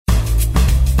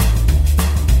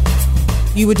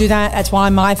You would do that. That's why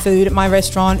my food at my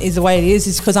restaurant is the way it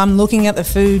is because I'm looking at the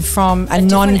food from a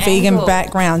non-vegan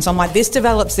background. So I'm like, this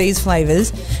develops these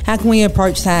flavours. How can we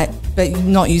approach that but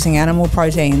not using animal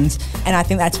proteins? And I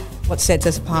think that's what sets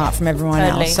us apart from everyone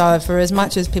else. So for as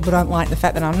much as people don't like the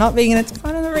fact that I'm not vegan, it's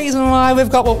kind of the reason why we've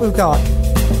got what we've got.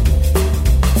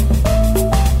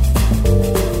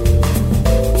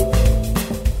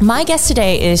 My guest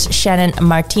today is Shannon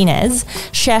Martinez,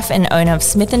 chef and owner of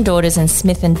Smith & Daughters and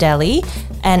Smith & Deli,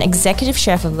 and executive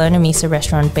chef of Lona Misa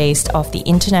restaurant based off the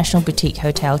international boutique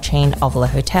hotel chain Ovala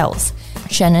Hotels.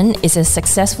 Shannon is a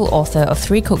successful author of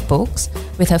 3 cookbooks,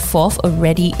 with her 4th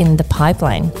already in the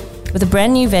pipeline. With a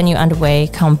brand new venue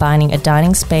underway, combining a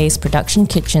dining space, production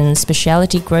kitchen,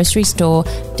 specialty grocery store,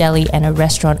 deli, and a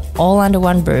restaurant all under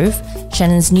one roof,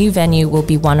 Shannon's new venue will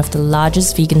be one of the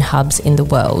largest vegan hubs in the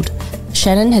world.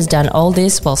 Shannon has done all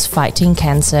this whilst fighting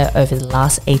cancer over the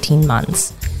last 18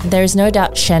 months. There is no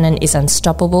doubt Shannon is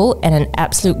unstoppable and an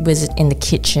absolute wizard in the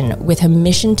kitchen, with her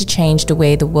mission to change the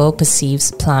way the world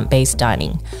perceives plant-based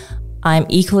dining. I'm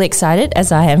equally excited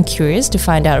as I am curious to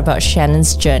find out about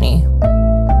Shannon's journey.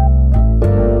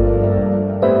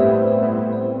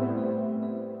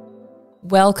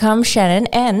 Welcome, Shannon,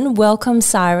 and welcome,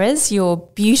 Cyrus, your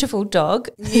beautiful dog.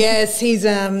 Yes, he's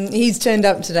turned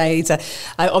up today.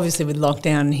 Obviously with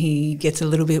lockdown, he gets a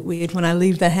little bit weird when I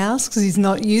leave the house because he's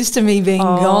not used to me being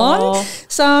gone.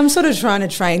 So I'm sort of trying to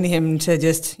train him to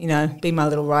just, be my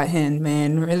little right-hand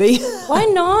man, really. Why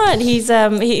not?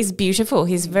 He's beautiful.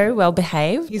 He's very well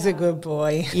behaved. He's a good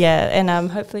boy. Yeah, and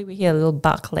hopefully we hear a little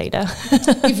buck later.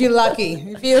 If you're lucky.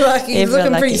 He's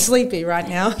looking pretty sleepy right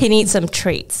now. He needs some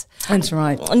treats. That's right.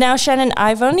 Now, Shannon,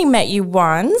 I've only met you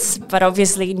once, but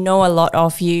obviously know a lot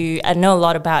of you and know a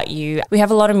lot about you. We have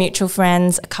a lot of mutual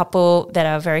friends, a couple that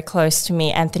are very close to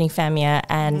me, Anthony Famier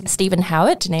and Stephen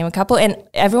Howard, to name a couple. And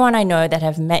everyone I know that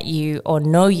have met you or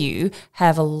know you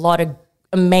have a lot of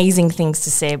amazing things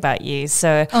to say about you.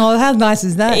 So, oh, how nice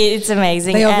is that? It's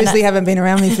amazing. They obviously haven't been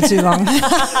around me for too long.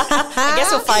 I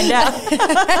guess we'll find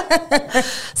out.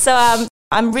 So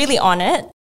I'm really honoured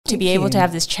to be able to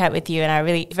have this chat with you, and I'm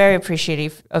really very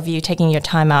appreciative of you taking your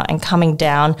time out and coming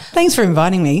down. Thanks for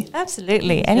inviting me.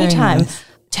 Absolutely, anytime. Nice.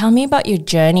 Tell me about your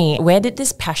journey. Where did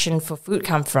this passion for food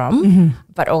come from,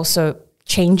 but also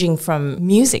changing from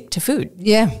music to food?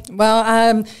 Yeah,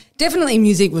 well, definitely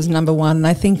music was number one, and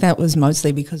I think that was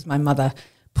mostly because my mother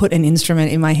put an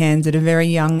instrument in my hands at a very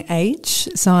young age.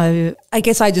 So I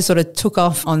guess I just sort of took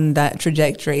off on that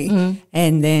trajectory,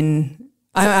 and then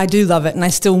I do love it, and I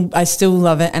still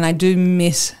love it, and I do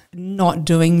miss not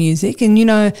doing music. And,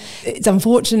 it's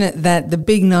unfortunate that the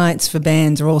big nights for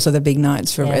bands are also the big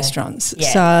nights for restaurants.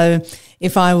 Yeah. So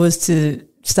if I was to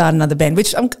start another band,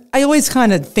 which I always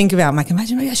kind of think about, I'm like,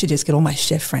 imagine maybe I should just get all my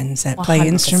chef friends that 100%. Play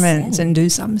instruments and do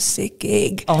some sick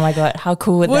gig. Oh my God, how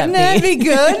cool Wouldn't that be? Wouldn't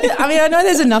that be good? I mean, I know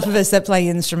there's enough of us that play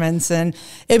instruments, and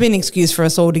it'd be an excuse for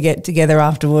us all to get together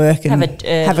after work and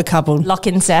have a couple.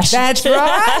 Lock-in session. That's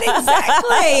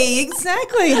right,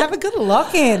 exactly. Have a good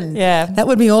lock-in. Yeah. That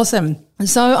would be awesome.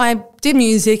 So I did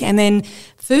music, and then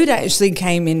food actually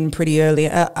came in pretty early.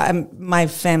 My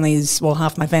family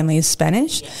half my family is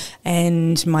Spanish,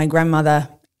 and my grandmother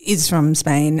is from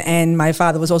Spain, and my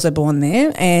father was also born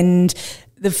there. And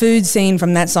the food scene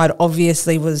from that side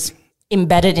obviously was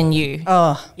embedded in you.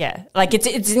 Oh, yeah, like it's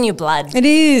in your blood. It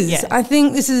is. Yeah. I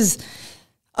think this is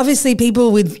obviously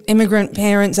people with immigrant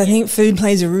parents. I think food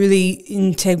plays a really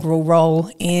integral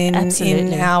role in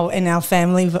our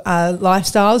family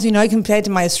lifestyles. Compared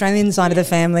to my Australian side of the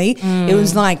family, it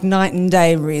was like night and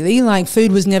day. Really, like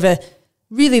food was never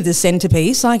really the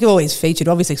centerpiece. Like it always featured,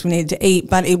 obviously, because we needed to eat,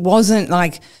 but it wasn't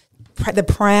like the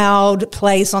proud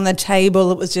place on the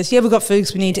table. It was just we've got food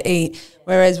because we need to eat.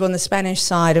 Whereas on the Spanish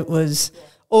side, it was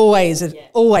always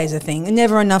a thing, and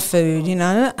never enough food,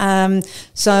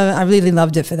 so I really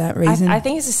loved it for that reason. I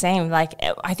think it's the same. Like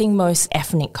I think most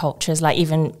ethnic cultures, like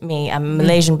even me, I'm a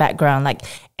Malaysian background, like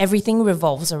everything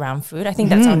revolves around food. I think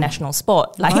that's our national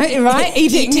sport. Like right?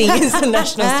 Eating is the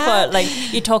national sport. Like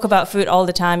you talk about food all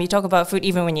the time. You talk about food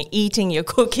even when you're eating, you're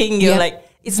cooking, you're like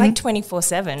It's like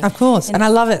 24/7. Of course. And I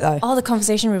love it though. All the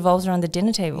conversation revolves around the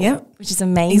dinner table. Yep. Which is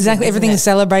amazing. Exactly. Everything's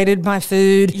celebrated by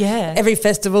food. Yeah. Every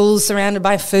festival's surrounded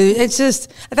by food. It's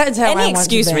just, that's how Any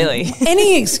excuse really.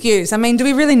 Any excuse. I mean, do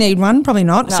we really need one? Probably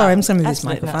not. No, sorry, I'm just going to move this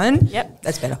microphone. Not. Yep.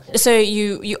 That's better. So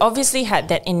you obviously had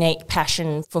that innate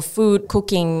passion for food,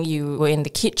 cooking. You were in the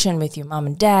kitchen with your mum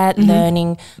and dad,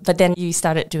 learning. But then you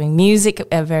started doing music at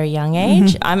a very young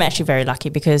age. I'm actually very lucky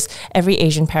because every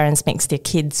Asian parent makes their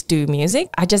kids do music.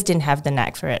 I just didn't have the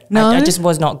knack for it. No? I just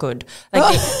was not good.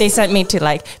 Like they sent me to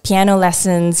like piano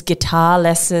lessons, guitar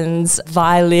lessons,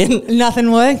 violin.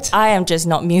 Nothing worked. I am just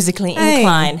not musically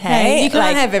inclined. Hey, you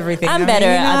can't have everything. I'm better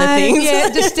at other things. Yeah,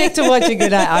 just stick to what you're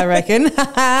good at, I reckon.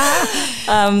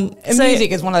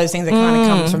 Music is one of those things that kind of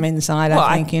comes from inside,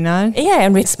 I think, you know? Yeah,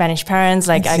 and with Spanish parents,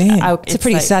 like it's a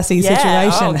pretty like, sassy situation.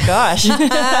 Oh gosh.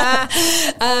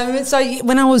 So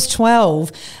when I was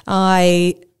 12,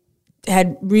 I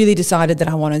had really decided that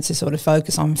I wanted to sort of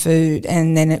focus on food.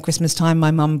 And then at Christmas time,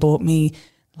 my mum bought me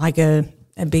like a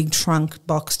big trunk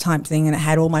box type thing, and it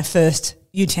had all my first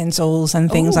utensils and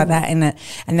things like that in it.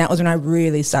 And that was when I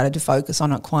really started to focus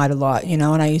on it quite a lot, you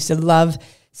know, and I used to love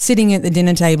sitting at the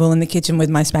dinner table in the kitchen with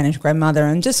my Spanish grandmother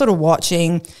and just sort of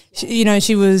watching. You know,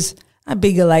 she was a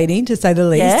bigger lady, to say the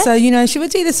least. Yeah. So, you know, she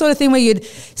would do this sort of thing where you'd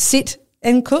sit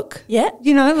and cook. Yeah.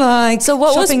 You know, like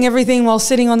shopping everything while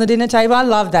sitting on the dinner table. I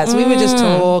love that. So we would just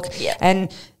talk. Yeah.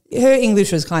 And her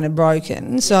English was kind of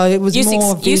broken, so it was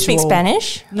more visual. You speak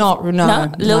Spanish? No, a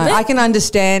little bit? I can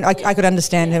understand. I could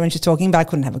understand her when she's talking, but I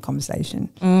couldn't have a conversation.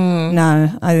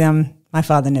 No, my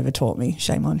father never taught me.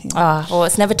 Shame on him. Well,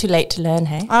 it's never too late to learn,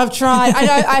 hey? I've tried.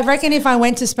 I reckon if I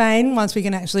went to Spain, once we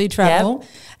can actually travel,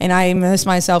 and I immerse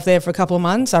myself there for a couple of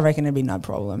months, I reckon it'd be no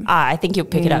problem. I think you'll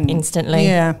pick it up instantly.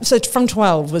 Yeah. So from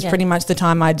 12 was pretty much the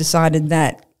time I decided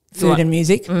that food and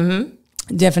music,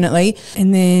 definitely.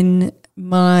 And then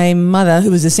my mother,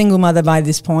 who was a single mother by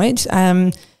this point,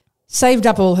 saved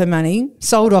up all her money,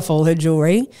 sold off all her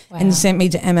jewellery and sent me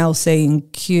to MLC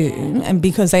and Q. And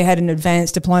because they had an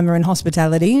advanced diploma in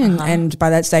hospitality and by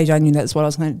that stage I knew that's what I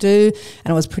was going to do,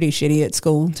 and I was pretty shitty at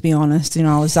school, to be honest. You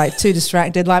know, I was like too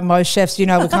distracted, like most chefs, you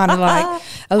know, we're kind of like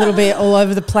a little bit all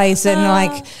over the place and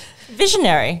like...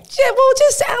 Visionary. Yeah, well,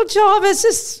 just our job is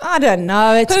just, I don't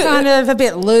know, it's kind of a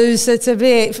bit loose. It's a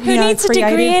bit, Who needs creative.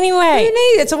 A degree anyway? Who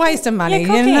needs? It's a waste of money, you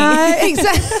know?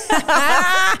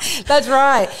 Exactly. That's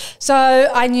right.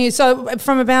 So I knew, so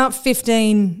from about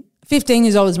 15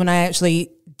 years old is when I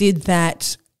actually did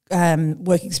that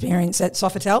work experience at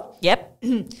Sofitel. Yep.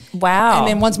 Wow. And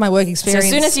then once my work experience... So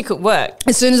as soon as you could work.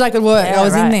 As soon as I could work, I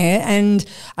was in there. And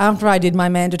after I did my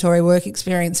mandatory work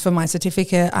experience for my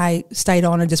certificate, I stayed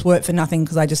on and just worked for nothing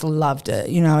because I just loved it,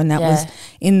 you know, and that was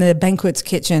in the banquets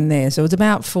kitchen there. So it was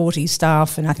about 40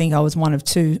 staff and I think I was one of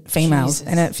 2 females. Jesus.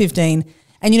 And at 15...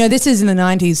 And, you know, this is in the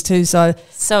 90s too, so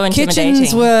intimidating.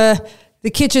 Kitchens were...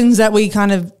 The kitchens that we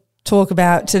kind of talk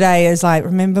about today is like,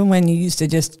 remember when you used to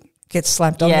just... get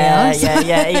slapped on the ass.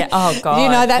 Yeah. Oh, God. You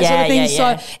know, that sort of thing.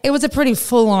 Yeah. So it was a pretty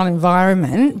full-on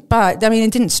environment, but, I mean,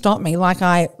 it didn't stop me. Like,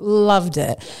 I loved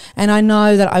it. And I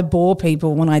know that I bore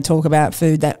people when I talk about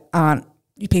food that aren't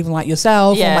people like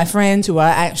yourself or my friends who are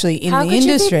actually in the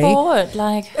industry. How could you be bored?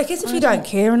 Like, I guess if you don't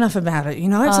care enough about it, you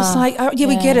know, it's just like,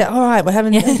 we get it. All right, we're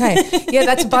having, okay.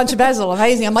 That's a bunch of basil,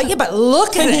 amazing. I'm like, but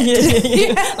look at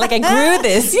it. Like I grew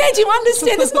this. Yeah, do you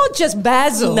understand? It's not just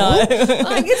basil. No.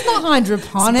 Like, it's not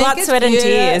hydroponic. It's blood, sweat and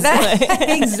tears.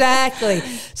 Exactly.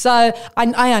 So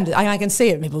I can see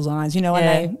it in people's eyes, you know,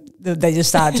 when they just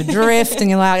start to drift and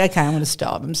you're like, okay, I'm going to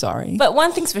stop. I'm sorry. But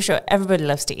one thing's for sure, everybody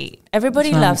loves to eat.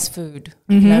 Everybody loves food,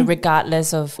 you know,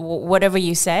 regardless of whatever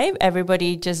you say.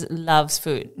 Everybody just loves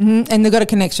food. And they've got a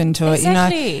connection to it, you know.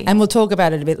 Exactly. And we'll talk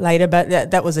about it a bit later, but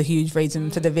that was a huge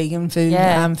reason for the vegan food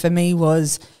for me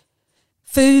was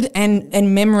food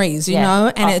and memories, you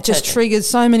know, and it just triggers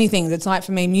so many things. It's like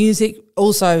for me, music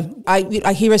also,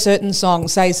 I hear a certain song,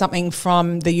 say something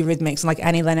from the Eurythmics, like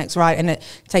Annie Lennox, right, and it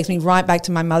takes me right back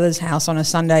to my mother's house on a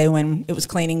Sunday when it was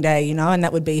cleaning day, you know, and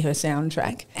that would be her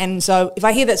soundtrack. And so if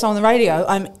I hear that song on the radio,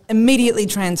 I'm immediately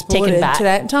transported to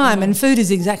that time, and food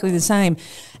is exactly the same.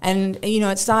 And, you know,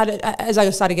 it started, as I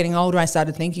started getting older, I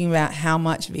started thinking about how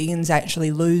much vegans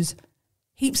actually lose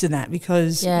heaps of that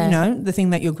because, you know, the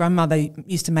thing that your grandmother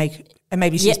used to make, and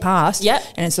maybe she's passed, and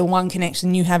it's the one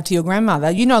connection you have to your grandmother,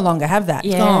 you no longer have that.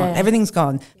 It's gone. Everything's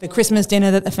gone. The Christmas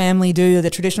dinner that the family do, the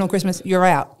traditional Christmas, you're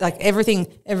out. Like everything.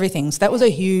 So that was a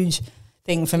huge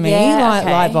thing for me,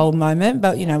 light bulb moment,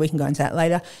 but, you know, we can go into that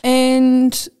later.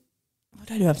 And... what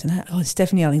did I do after that? Oh,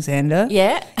 Stephanie Alexander.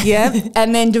 Yeah.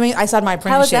 And then I started my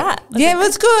apprenticeship. How was that? It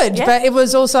was good. Yeah. But it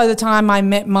was also the time I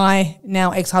met my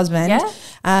now ex-husband,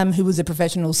 who was a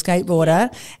professional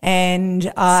skateboarder.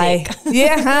 And I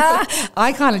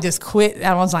kind of just quit. And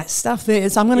I was like, stuff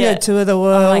this. I'm going to go tour the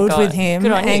world with him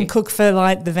and cook for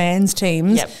like the Vans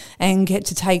teams and get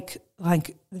to take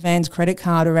like the van's credit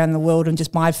card around the world and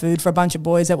just buy food for a bunch of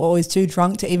boys that were always too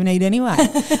drunk to even eat anyway.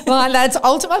 Like, that's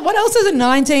ultimate. What else does a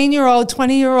 19-year-old,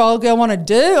 20-year-old girl want to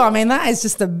do? I mean, that is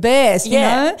just the best, you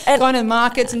know? And going to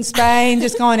markets in Spain,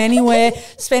 just going anywhere,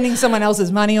 spending someone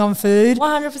else's money on food.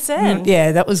 100%.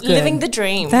 Yeah, that was good. Living the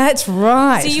dream. That's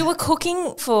right. So you were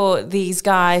cooking for these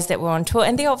guys that were on tour,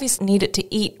 and they obviously needed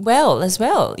to eat well as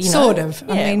well, you know? Sort of.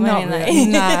 Yeah, I mean, well, not really.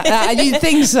 Nah, you'd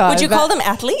think so. Would you call them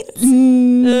athletes?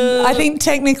 I think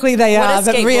technically they What are, are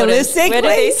but skateboarders? realistically, Where do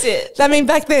they sit? I mean,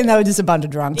 back then they were just a bunch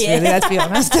of drunks. Yeah. Really, let's be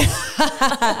honest.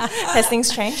 Has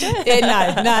things changed?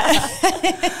 Yeah,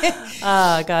 no.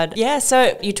 Oh, God. Yeah,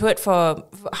 so you toured for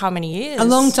how many years? A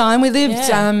long time. We lived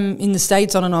Yeah. in the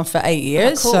States on and off for 8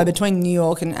 years, cool. so between New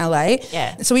York and LA.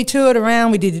 Yeah. So we toured around.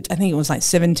 We did, I think it was like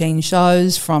 17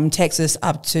 shows from Texas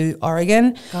up to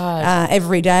Oregon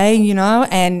every day, you know,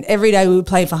 and every day we would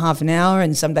play for half an hour,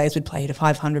 and some days we'd play to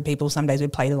 500 people, some days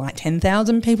we'd play to like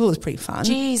 10,000 people. It was pretty fun.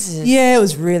 Jesus. Yeah, it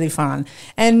was really fun.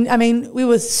 And I mean, we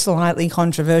were slightly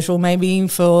controversial maybe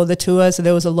for the tour, so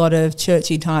there was a lot of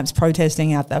churchy types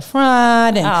protesting out the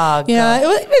front, and you know,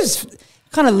 it was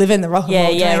kind of living the rock and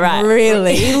roll dream, right.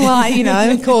 really, like, you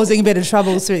know, causing a bit of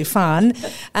trouble. It's really fun.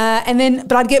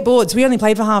 But I'd get bored, so we only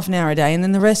played for half an hour a day, and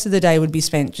then the rest of the day would be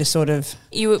spent just sort of.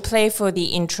 You would play for the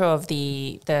intro of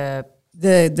the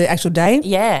actual day?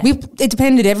 Yeah. It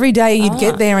depended. Every day you'd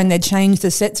get there and they'd change the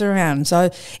sets around. So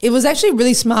it was actually a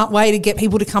really smart way to get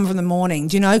people to come from the morning,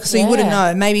 do you know? So you wouldn't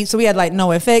know. Maybe, so we had like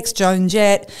NoFX, Joan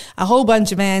Jett, a whole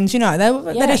bunch of bands, you know,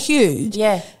 they're huge.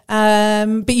 Yeah.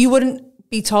 But you wouldn't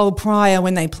be told prior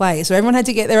when they play. So everyone had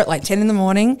to get there at like 10 in the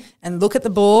morning and look at the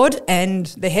board, and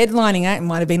the headlining act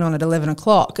might have been on at 11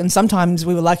 o'clock. And sometimes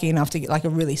we were lucky enough to get like a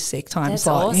really sick time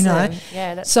slot, awesome. you know.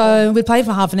 Yeah, that's so we played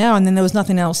for half an hour and then there was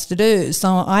nothing else to do. So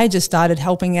I just started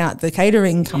helping out the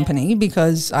catering company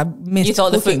because I missed You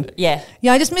thought cooking. the food, yeah.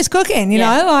 Yeah, I just miss cooking, you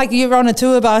Yeah. know, like you're on a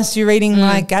tour bus, you're eating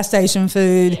like gas station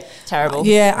food. Terrible.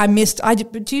 Yeah, I missed, are you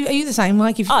the same?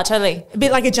 Like if Oh, totally. a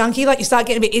bit like a junkie, like you start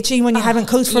getting a bit itchy when you haven't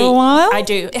cooked for Yeah, a while? I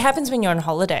do. It happens when you're on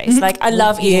holidays. Like, I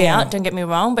love eating Yeah. out, don't get me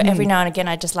wrong, but every now and again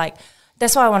I just like,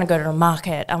 that's why I want to go to the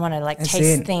market. I want to like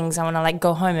taste things. I want to like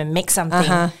go home and make something.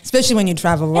 Especially when you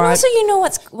travel, right? And also, you know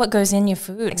what goes in your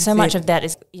food. Like, so much it. of that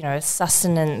is, you know,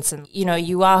 sustenance, and you know,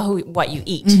 you are what you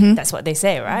eat. That's what they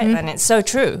say, right? And it's so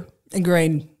true.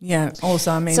 Agreed. Yeah.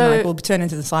 Also, I mean, So- like we'll turn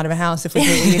into the side of a house if we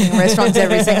keep eating in restaurants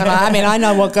every single night. I mean, I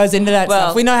know what goes into that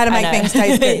stuff. We know how to make things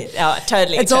taste good. Oh,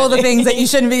 totally. It's all the things that you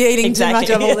shouldn't be eating Exactly.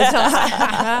 too much of all the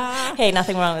time. Hey,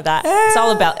 nothing wrong with that.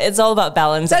 It's all about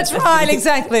balance. That's right.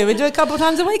 Exactly. We do it a couple of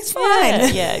times a week. It's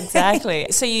fine. Yeah, exactly.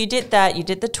 So you did that. You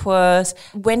did the tours.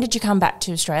 When did you come back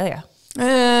to Australia?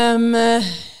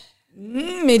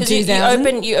 Mid 'Cause you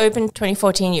 2000. You opened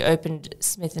 2014. You opened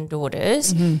Smith and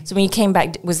Daughters. So when you came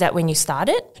back, was that when you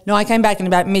started? No, I came back in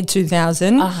about mid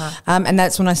 2000, and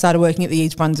that's when I started working at the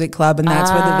East Brunswick Club, and that's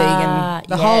where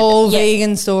the whole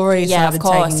vegan story started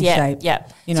taking shape. Yeah.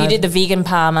 You So know, you did the vegan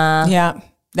Parma. Yeah,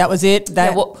 that was it.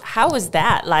 That How was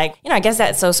that? Like, you know, I guess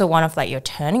that's also one of like your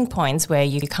turning points where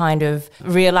you kind of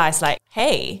realize like,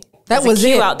 hey, That there's was a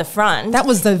queue it. out the front. That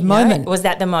was the You know? moment. Was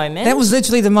that the moment? That was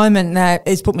literally the moment that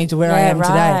has put me to where I am right.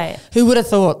 today. Who would have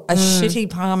thought a shitty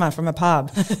Parma from a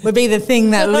pub would be the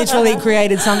thing that literally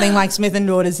created something like Smith and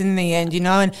Daughters in the end, you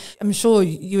know? And I'm sure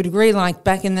you would agree, like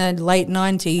back in the late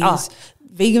 90s,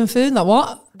 vegan food, like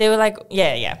what? They were like,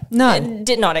 yeah. No. It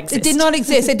did not exist. It did not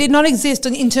exist. It did not exist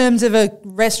in terms of a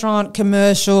restaurant,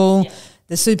 commercial,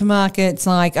 the supermarkets.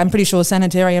 Like, I'm pretty sure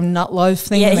Sanitarium nut loaf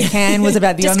thing in the can was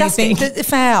about the only thing.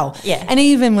 Foul. Yeah. And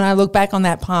even when I look back on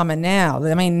that Parma now,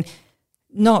 I mean,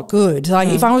 not good. Like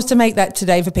if I was to make that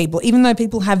today for people, even though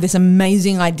people have this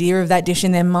amazing idea of that dish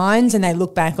in their minds and they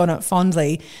look back on it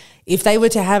fondly, if they were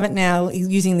to have it now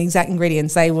using the exact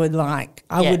ingredients, they would I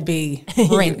would be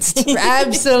rinsed.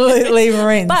 Absolutely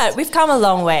rinsed. But we've come a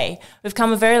long way. We've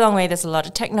come a very long way. There's a lot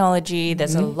of technology.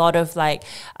 There's a lot of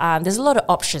there's a lot of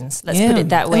options. Let's put it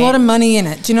that way. A lot of money in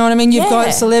it. Do you know what I mean? You've got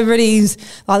Yeah. celebrities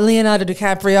like Leonardo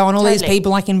DiCaprio and all these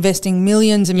people like investing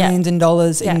millions and millions in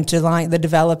dollars into like the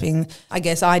developing, I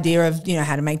guess, idea of, you know,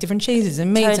 how to make different cheeses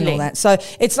and meats and all that. So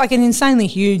it's like an insanely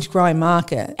huge growing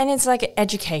market. And it's like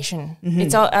education.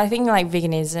 It's all, I think like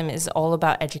veganism is all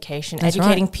about education, That's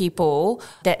educating right. people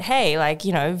that, hey, like,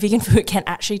 you know, vegan food can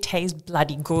actually taste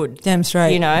bloody good. Damn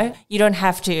straight. You know, you don't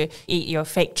have to eat your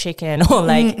fake chicken or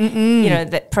like, you know,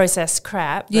 that processed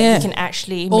crap. Like, Yeah. you can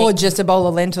actually Or make, just a bowl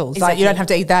of lentils. Like Exactly. you don't have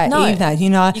to eat that No. either, you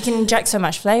know. you can inject so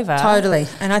much flavor. Totally.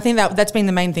 And I think that's been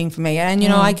the main thing for me. And, you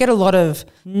know, I get a lot of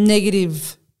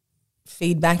negative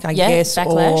feedback, I guess,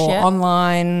 backlash, or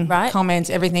online Right. comments,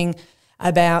 everything.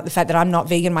 about the fact that I'm not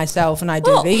vegan myself and I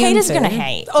do vegan haters food. gonna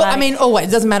hate. I mean, always.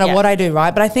 It doesn't matter what I do,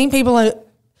 right? But I think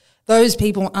those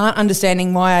people aren't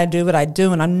understanding why I do what I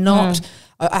do, and I'm not.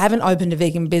 I haven't opened a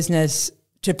vegan business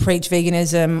to preach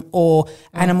veganism or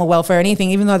animal welfare or anything,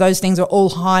 even though those things are all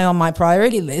high on my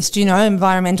priority list,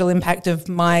 environmental impact of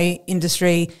my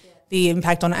industry, the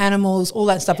impact on animals, all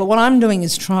that stuff. But what I'm doing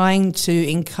is trying to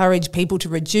encourage people to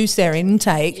reduce their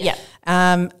intake,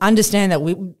 understand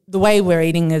that the way we're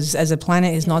eating as a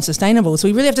planet is not sustainable. So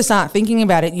we really have to start thinking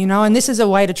about it, and this is a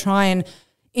way to try and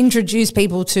introduce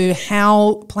people to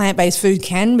how plant-based food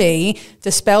can be,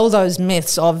 dispel those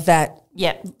myths of that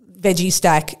veggie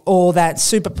stack or that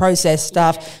super processed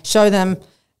stuff, show them,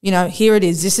 here it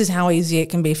is, this is how easy it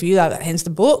can be for you, hence the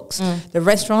books, the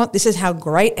restaurant, this is how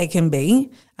great it can be.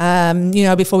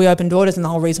 Before we opened Daughters, and the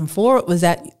whole reason for it was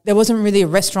that there wasn't really a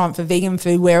restaurant for vegan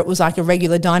food where it was like a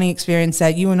regular dining experience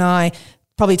that you and I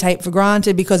probably take for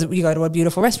granted, because you go to a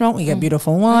beautiful restaurant, we get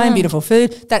beautiful wine, beautiful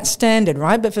food, that's standard,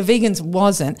 right? But for vegans it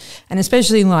wasn't. And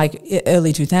especially like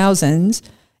early 2000s,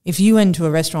 if you went to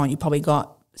a restaurant, you probably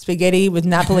got spaghetti with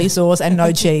Napoli sauce and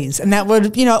no cheese, and that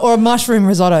would, or a mushroom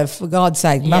risotto, for God's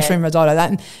sake, mushroom risotto,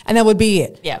 and that would be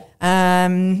it. Yeah.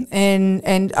 And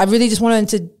I really just wanted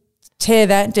to tear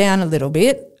that down a little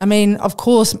bit. I mean, of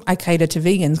course, I cater to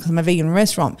vegans because I'm a vegan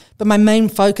restaurant, but my main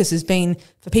focus has been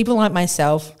for people like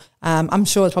myself. I'm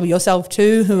sure it's probably yourself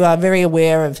too, who are very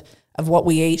aware of what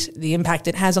we eat, the impact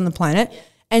it has on the planet.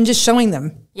 And just showing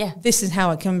them, this is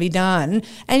how it can be done.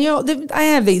 And, I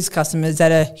have these customers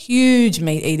that are huge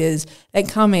meat eaters that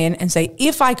come in and say,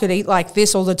 if I could eat like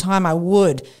this all the time, I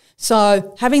would.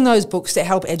 So having those books to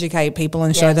help educate people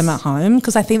and show them at home,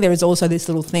 because I think there is also this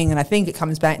little thing, and I think it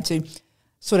comes back to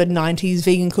sort of 90s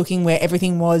vegan cooking where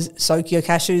everything was soak your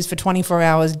cashews for 24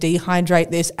 hours, dehydrate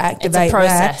this, activate it's a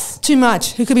process. that. Too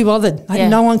much. Who could be bothered? Like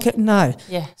no one could, no.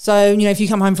 Yeah. So, if you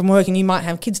come home from work and you might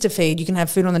have kids to feed, you can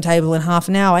have food on the table in half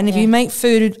an hour. And if you make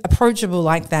food approachable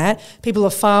like that, people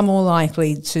are far more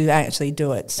likely to actually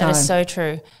do it. So. That is so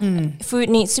true. Food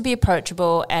needs to be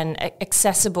approachable and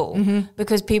accessible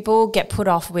because people get put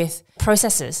off with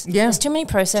processes. Yeah. There's too many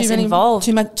processes involved.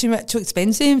 Too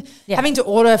expensive. Yeah. Having to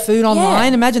order food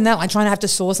online. Imagine that, like trying to have to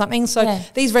source something. So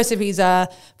these recipes are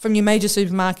from your major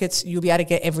supermarkets. You'll be able to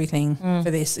get everything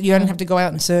for this. You don't have to go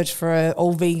out and search for an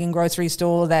all vegan grocery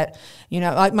store that,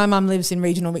 like my mum lives in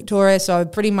regional Victoria. So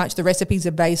pretty much the recipes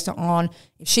are based on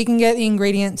if she can get the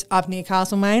ingredients up near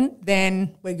Castlemaine,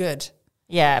 then we're good.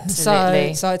 Yeah,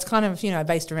 absolutely. So it's kind of,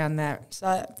 based around that. So,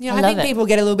 I think people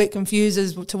get a little bit confused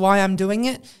as to why I'm doing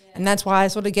it. Yeah. And that's why I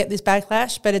sort of get this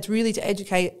backlash. But it's really to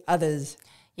educate others.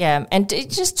 Yeah, and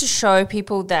just to show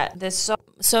people that there's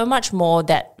so much more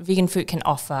that vegan food can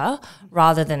offer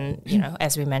rather than,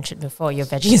 as we mentioned before, your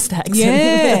veggie stacks.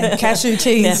 Yeah, cashew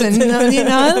cheese and,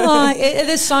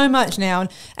 there's so much now.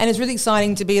 And it's really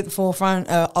exciting to be at the forefront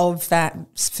of that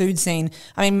food scene.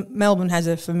 I mean, Melbourne has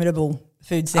a formidable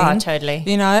food scene. Oh, totally.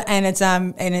 And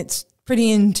it's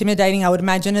pretty intimidating, I would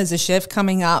imagine, as a chef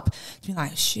coming up, to be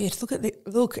like, shit,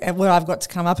 look at what I've got to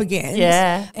come up against.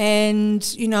 Yeah. And,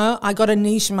 I got a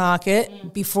niche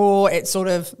market before it sort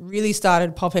of really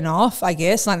started popping off, I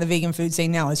guess. Like the vegan food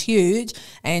scene now is huge.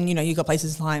 And, you've got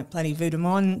places like Planet Food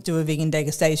Monde do a vegan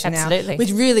degustation now.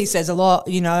 Which really says a lot,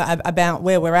 about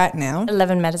where we're at now.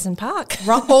 11 Madison Park.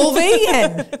 All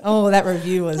vegan. Oh, that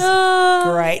review was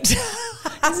great.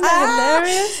 Isn't that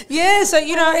hilarious? Yeah, so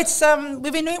it's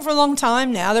we've been doing it for a long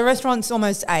time now. The restaurant's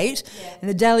almost 8, and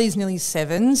the deli's nearly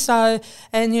 7. So,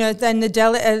 and then the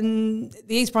deli and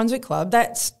the East Brunswick Club,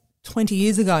 that's 20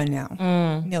 years ago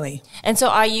now, nearly. And so,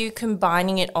 are you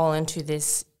combining it all into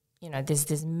this?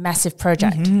 This massive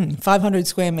project, 500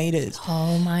 square meters.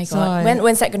 Oh my God!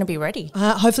 When's that going to be ready?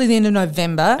 Hopefully the end of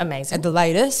November. Amazing. At the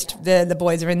latest. The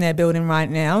boys are in their building right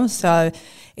now, so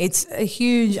it's a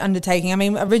huge undertaking. I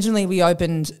mean, originally we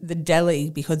opened the deli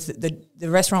because the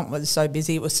restaurant was so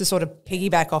busy. It was to sort of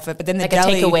piggyback off it, but then the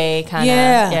deli, a takeaway kind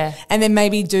of, and then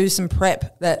maybe do some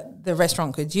prep that the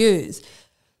restaurant could use.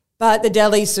 But the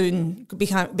deli soon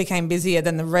became busier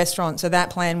than the restaurant, so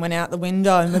that plan went out the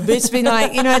window. And it's been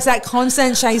like, it's that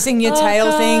constant chasing your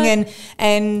tail thing,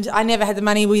 and I never had the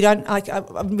money. We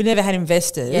never had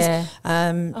investors,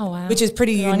 which is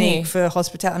pretty unique for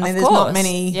hospitality. I mean, there's not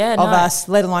many of us,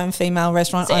 let alone female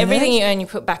restaurant owners. Everything you earn, you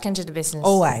put back into the business.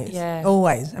 Always. I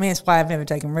mean, that's why I've never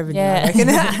taken revenue. I reckon.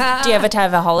 Do you ever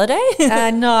have a holiday?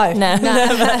 No.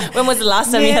 When was the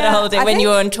last time you had a holiday? When you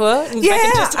were on tour?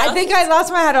 I think last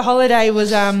time I had a holiday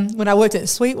was when I worked at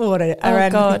Sweetwater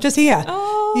just here.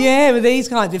 Oh. Yeah, with these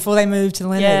guys before they moved to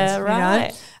Leonard's. Yeah,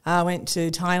 right. I went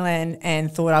to Thailand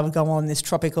and thought I would go on this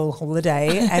tropical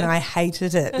holiday and I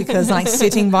hated it because like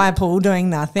sitting by a pool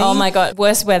doing nothing. Oh my God,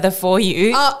 worst weather for you.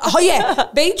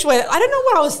 Beach weather. I don't know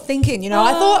what I was thinking,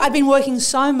 I thought I'd been working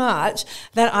so much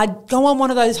that I'd go on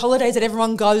one of those holidays that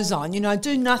everyone goes on,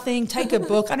 do nothing, take a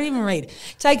book. I don't even read.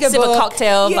 Take a Sip book. a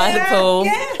cocktail by the pool.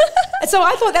 Yeah. So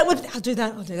I thought I'll do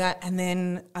that. And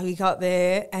then we got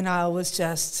there and I was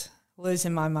just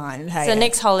losing my mind. So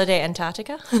next holiday,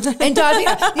 Antarctica?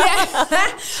 Antarctica,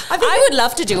 yeah. I would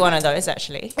love to do one of those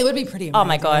actually. It would be pretty amazing. Oh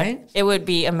my God, right? It would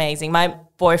be amazing. My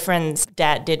boyfriend's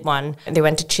dad did one. They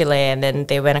went to Chile and then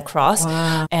they went across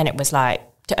and it was like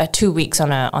 2 weeks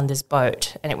on this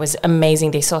boat and it was amazing.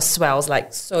 They saw swells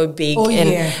like so big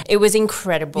and it was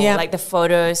incredible. Yeah. Like the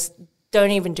photos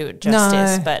don't even do it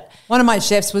justice. No. But one of my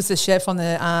chefs was the chef on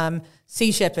the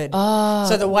Sea Shepherd.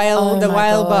 So the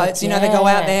whale boats, they go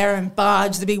out there and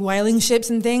barge the big whaling ships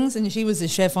and things, and she was the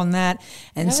chef on that.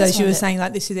 And so she was saying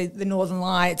like this is the Northern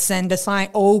Lights and just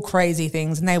like all crazy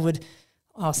things, and they would.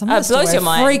 Oh, some of the blows your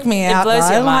mind. Freak me out. It blows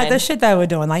your like mind. the shit they were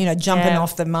doing, like jumping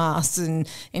off the masts and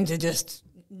into just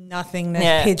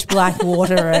nothingness, pitch black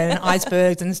water and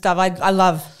icebergs and stuff. I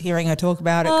love hearing her talk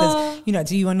about it because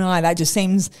to you and I that just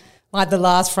seems like the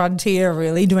last frontier,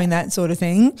 really, doing that sort of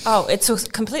thing. Oh, it's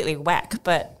completely whack,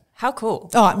 but how cool.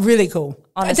 Oh, really cool.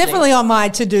 Honestly. Definitely on my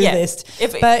to-do list.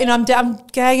 But I'm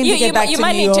gagging to get back to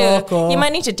New York. You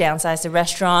might need to downsize the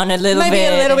restaurant a little bit.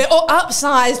 Maybe a little bit. Or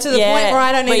upsize to the point where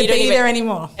I don't need to be there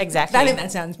anymore. Exactly. I think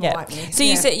that sounds more like me. So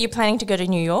you said you're planning to go to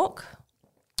New York?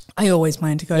 I always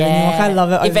plan to go to New York. I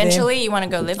love it over Eventually there. You want to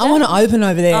go live there? I want to open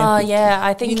over there. Oh, yeah.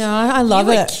 I think I love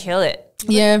it. You would kill it.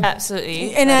 Yeah,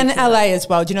 absolutely. And LA as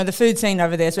well. The food scene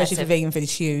over there, especially for vegan food,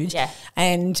 is huge. Yeah.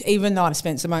 And even though I've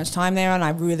spent so much time there and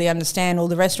I really understand all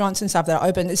the restaurants and stuff that are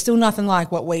open, it's still nothing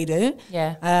like what we do.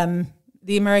 Yeah.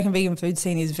 The American vegan food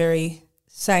scene is very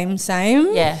same.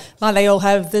 Yeah. Like they all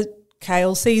have the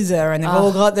kale Caesar and they've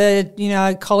all got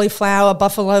the, cauliflower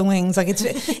buffalo wings. Like it's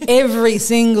every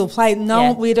single plate.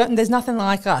 No, we don't. There's nothing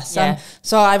like us. Yeah.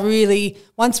 So I really,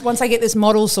 once I get this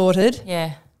model sorted.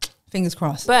 Yeah. Fingers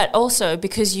crossed. But also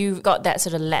because you've got that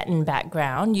sort of Latin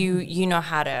background, you know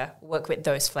how to work with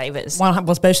those flavors. Well,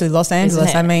 especially Los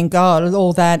Angeles. I mean, God,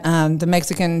 all that, the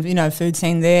Mexican, food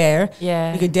scene there.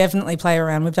 Yeah. You could definitely play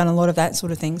around. We've done a lot of that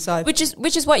sort of thing. So, Which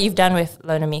is what you've done with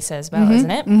Lona Misa as well,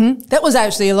 isn't it? Mm-hmm. That was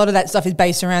actually, a lot of that stuff is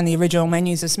based around the original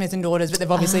menus of Smith & Daughters, but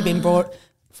they've obviously been brought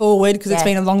forward because it's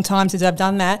been a long time since I've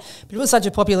done that. But it was such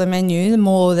a popular menu,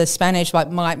 more the Spanish,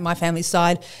 like my family's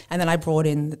side, and then I brought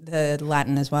in the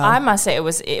Latin as well. I must say it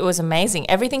was amazing.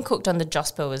 Everything cooked on the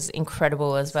Josper was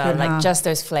incredible as well. Like just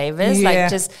those flavors, like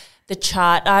just the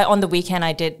chart. On the weekend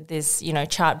I did this,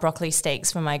 chart broccoli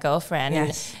steaks for my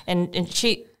girlfriend, and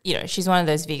she. She's one of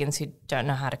those vegans who don't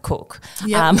know how to cook.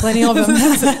 Yeah, plenty of them.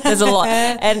 There's a lot.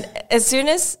 And as soon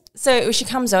as, so she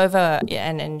comes over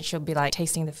and she'll be like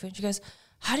tasting the food. She goes,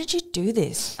 how did you do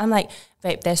this? I'm like,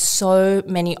 babe, there's so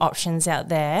many options out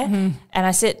there. And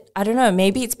I said, I don't know,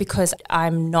 maybe it's because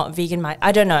I'm not vegan.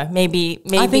 I don't know, maybe.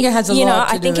 I think it has a lot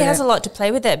to do I think with it has it. a lot to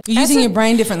play with it. You're using your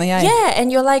brain differently, eh? Yeah,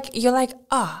 and you're like,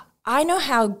 I know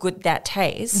how good that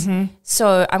tastes,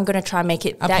 so I'm going to try and make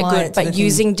it that good, but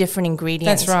using different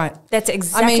ingredients. That's right. That's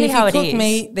exactly how it is. If you cook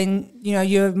meat, then,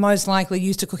 you're most likely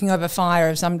used to cooking over fire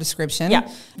of some description. Yeah.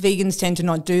 Vegans tend to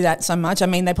not do that so much. I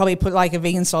mean, they probably put like a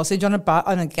vegan sausage on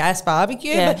a gas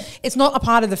barbecue, but it's not a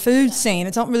part of the food scene.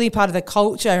 It's not really part of the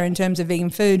culture in terms of vegan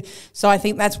food. So I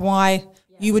think that's why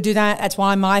you would do that. That's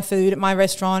why my food at my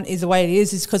restaurant is the way it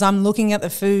is because I'm looking at the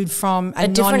food from a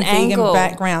different non-vegan angle.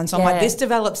 background. So I'm like, this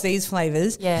develops these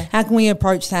flavors. Yeah. How can we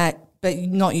approach that but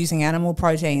not using animal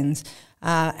proteins?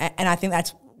 And I think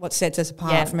that's what sets us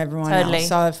apart from everyone else.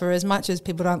 So for as much as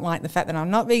people don't like the fact that I'm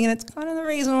not vegan, it's kind of the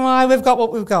reason why we've got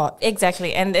what we've got.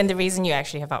 Exactly. And the reason you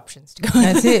actually have options to go.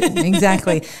 That's it.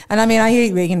 Exactly. And I mean, I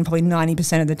eat vegan probably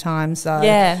 90% of the time. So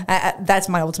that's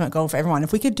my ultimate goal for everyone.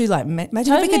 If we could do imagine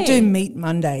if we could do meat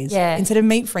Mondays instead of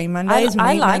meat-free Mondays,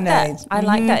 I like Mondays. that. I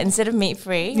like that. Instead of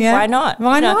meat-free, Yeah. why not?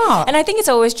 Why not? And I think it's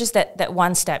always just that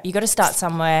one step. You got to start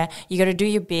somewhere. You got to do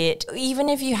your bit. Even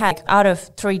if you had out of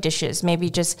 3 dishes,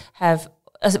 maybe just have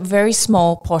a very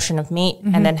small portion of meat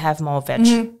and then have more veg.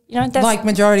 That's like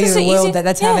majority of the world,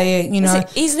 that's how they eat,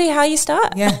 That's easily how you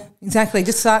start. Yeah, exactly.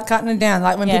 Just start cutting it down.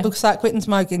 Like when people start quitting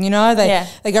smoking,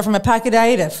 they go from a pack a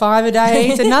day to 5 a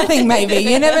day to nothing maybe.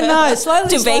 You never know. Slowly.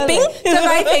 To vaping? To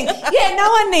vaping. Yeah, no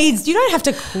one needs, you don't have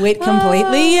to quit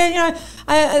completely.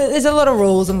 There's a lot of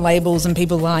rules and labels and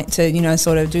people like to,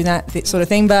 sort of do that sort of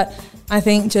thing. But I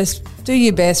think just do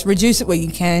your best, reduce it where you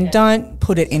can. Don't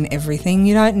put it in everything.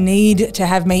 You don't need to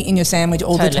have meat in your sandwich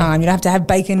all the time. You don't have to have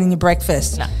bacon in your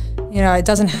breakfast. No. You know, it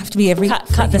doesn't have to be every Cut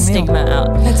the freaking meal. stigma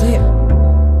out. That's it.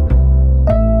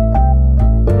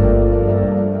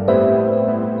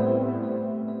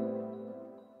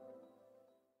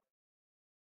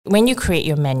 When you create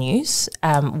your menus,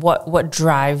 what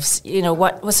drives,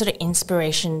 what sort of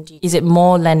inspiration is it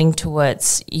more lending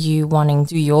towards you wanting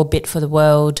to do your bit for the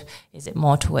world? Is it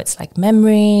more towards like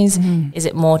memories? Is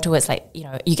it more towards like,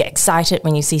 you get excited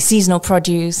when you see seasonal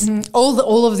produce?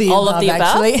 All of the above,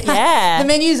 actually. Yeah. The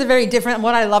menus are very different.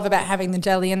 What I love about having the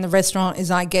deli and the restaurant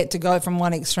is I get to go from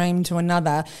one extreme to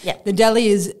another. Yeah. The deli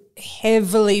is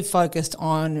heavily focused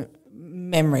on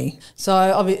memory.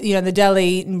 So, the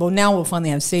deli, well, now we'll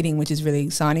finally have seating, which is really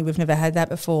exciting. We've never had that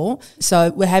before.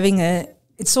 So we're having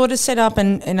it's sort of set up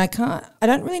and I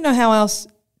don't really know how else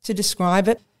to describe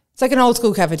it. It's like an old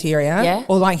school cafeteria. Yeah.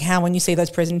 Or like how when you see those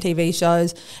prison TV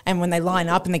shows and when they line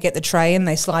up and they get the tray and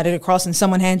they slide it across and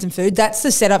someone hands them food, that's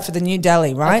the setup for the new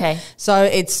deli, right? Okay. So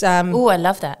it's... Oh, I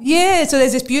love that. Yeah, so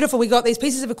there's we got these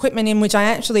pieces of equipment in which I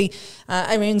actually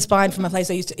am inspired from a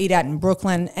place I used to eat at in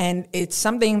Brooklyn, and it's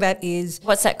something that is...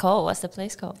 What's that called? What's the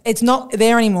place called? It's not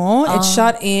there anymore. It's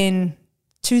shut in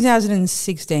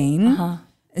 2016.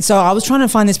 And so I was trying to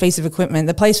find this piece of equipment.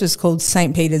 The place was called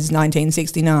St. Peter's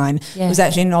 1969. Yeah. It was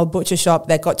actually an old butcher shop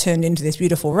that got turned into this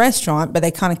beautiful restaurant, but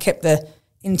they kind of kept the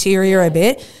interior a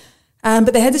bit.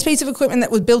 But they had this piece of equipment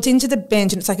that was built into the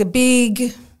bench, and it's like a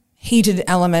big heated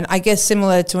element, I guess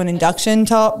similar to an induction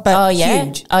top, but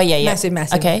huge. Oh, yeah. Massive.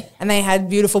 Okay. And they had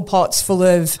beautiful pots full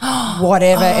of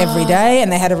whatever every day,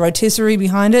 and they had a rotisserie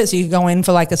behind it, so you could go in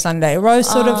for like a Sunday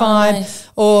roast sort of vibe, nice.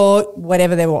 or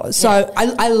whatever there was. So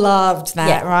I loved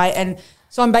that, right? And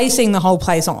so I'm basing the whole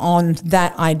place on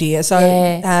that idea.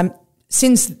 So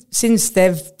since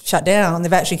they've shut down,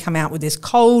 they've actually come out with this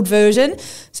cold version.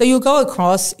 So you'll go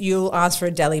across, you'll ask for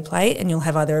a deli plate, and you'll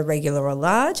have either a regular or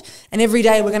large. And every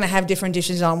day we're going to have different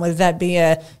dishes on, whether that be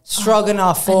a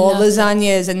stroganoff or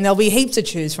lasagnas, and there'll be heaps to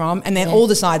choose from. And then all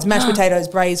the sides, mashed potatoes,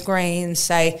 braised greens,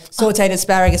 say sauteed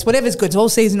asparagus, whatever's good. It's all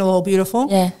seasonal, all beautiful.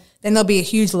 Yeah. Then there'll be a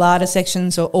huge larder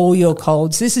section, so all your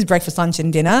colds. This is breakfast, lunch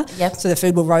and dinner. Yep. So the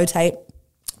food will rotate.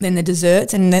 Then the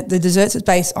desserts, and the desserts is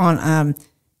based on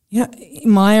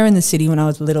Maya in the city when I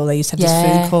was little, they used to have this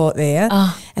food court there,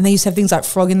 and they used to have things like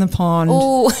frog in the pond,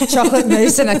 chocolate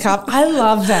mousse in a cup. I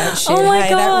love that shit. Oh my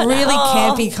God. That really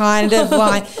campy kind of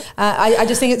like. I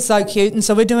just think it's so cute, and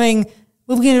so we're doing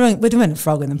frog in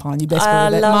the pond. You best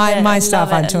believe it. My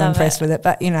staff aren't too impressed with it,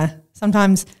 but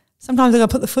sometimes I got to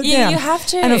put the foot down. You have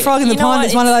to. And a frog in the pond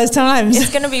is one of those times.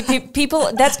 It's going to be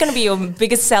people. That's going to be your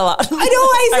biggest seller.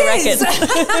 It always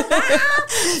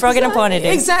is. Frog in a pond it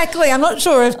is. Exactly. I'm not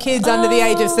sure if kids under the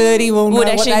age of 30 would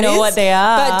actually know what they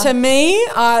are. But to me,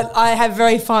 I have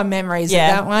very fond memories of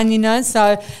that one,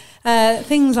 So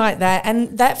things like that.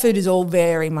 And that food is all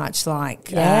very much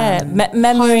like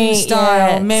memory home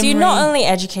style. Memory. So you're not only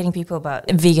educating people about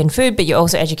vegan food, but you're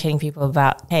also educating people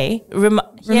about, hey, remember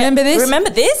this?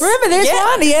 Remember this one?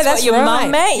 Yeah, that's what your right.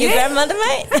 mum made, your grandmother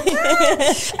made.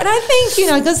 And I think,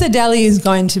 because the deli is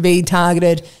going to be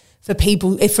targeted for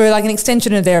people, for like an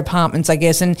extension of their apartments, I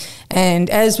guess. And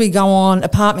as we go on,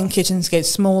 apartment kitchens get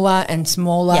smaller and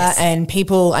smaller, and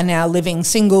people are now living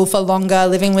single for longer,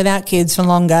 living without kids for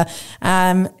longer,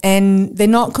 and they're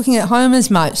not cooking at home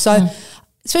as much. So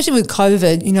especially with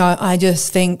COVID, I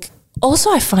just think...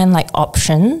 Also, I find like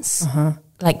options,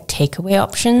 like takeaway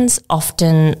options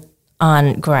often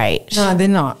aren't great. No, they're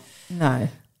not. No.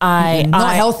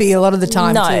 Not healthy a lot of the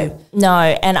time too. No,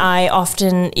 and I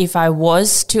often, if I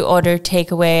was to order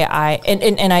takeaway, I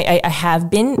have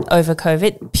been over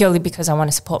COVID purely because I want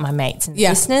to support my mates in the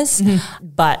business.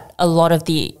 But a lot of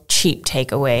the cheap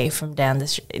takeaway from down the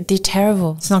street, they're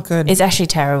terrible. It's not good. It's actually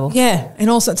terrible. Yeah, and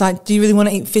also it's like, do you really want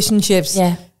to eat fish and chips?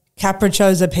 Yeah.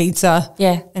 Capricciosa pizza,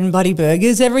 and bloody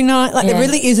burgers every night. Like there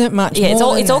really isn't much. Yeah,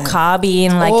 more it's all carby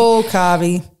and like all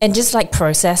carby and just like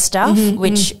processed stuff.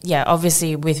 Which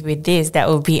obviously with this that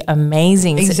would be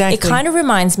amazing. Exactly. So it kind of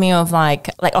reminds me of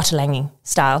like Ottolenghi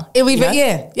style.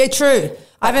 True.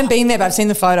 I haven't been there, but I've seen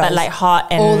the photos. But like hot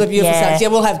and all the beautiful stuff. Yeah,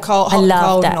 we'll have cold. I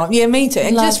love that. Yeah, me too.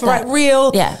 And just right,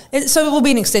 real. Yeah. So it will be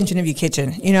an extension of your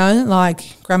kitchen. Like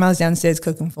grandma's downstairs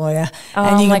cooking for you,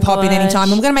 and you can pop in anytime.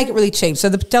 And we're going to make it really cheap. So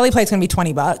the deli plate's going to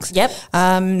be $20.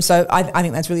 Yep. So I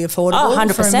think that's really affordable. Oh,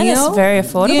 100%. It's very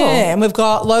affordable. Yeah, and we've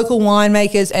got local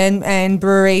winemakers and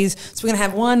breweries. So we're going to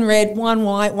have one red, one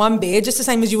white, one beer, just the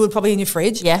same as you would probably in your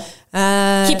fridge. Yeah.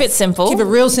 Keep it simple. Keep it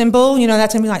real simple.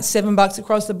 That's going to be like $7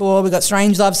 across the board. We've got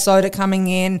Strange Love soda coming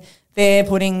in. they're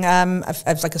putting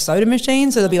like a soda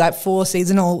machine. So there'll be like 4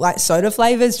 seasonal like soda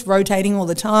flavours rotating all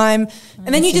the time.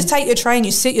 And then you just take your tray and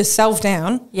you sit yourself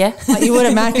down. Yeah. Like you would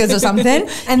at Macca's or something.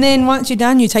 And then once you're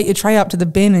done, you take your tray up to the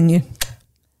bin and you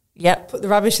put the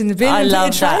rubbish in the bin and put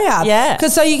your tray up. Yeah.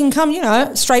 Because so you can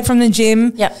come, straight from the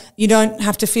gym. Yep. You don't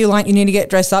have to feel like you need to get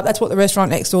dressed up. That's what the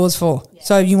restaurant next door is for. Yeah.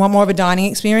 So you want more of a dining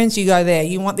experience, you go there.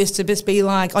 You want this to just be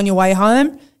like on your way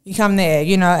home, you come there,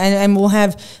 and we'll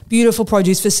have beautiful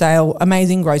produce for sale,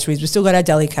 amazing groceries. We've still got our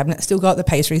deli cabinet, still got the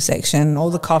pastry section,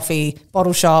 all the coffee,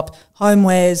 bottle shop,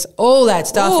 homewares, all that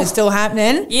stuff is still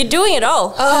happening. You're doing it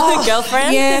all,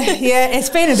 girlfriend. Yeah. It's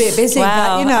been a bit busy,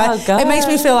 wow. but, it makes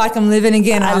me feel like I'm living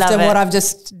again after what I've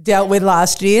just dealt with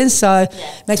last year. So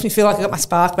it makes me feel like I got my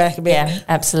spark back a bit. Yeah,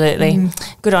 absolutely.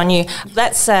 Good on you.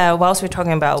 Let's, whilst we're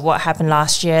talking about what happened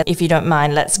last year, if you don't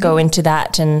mind, let's go into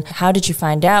that. And how did you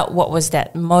find out? What was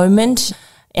that moment?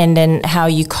 And then how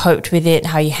you coped with it,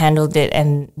 how you handled it,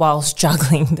 and whilst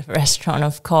juggling the restaurant,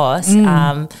 of course.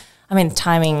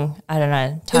 Timing, I don't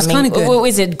know. It was kind of good.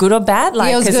 Was it good or bad?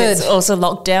 It was good. It's also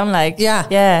locked down.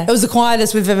 Yeah. It was the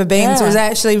quietest we've ever been. Yeah. So it was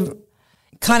actually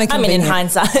kind of convenient. in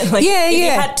hindsight. If you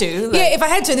had to. If I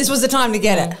had to, this was the time to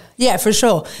get it. Yeah, for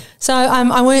sure. So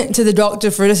I went to the doctor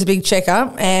for just a big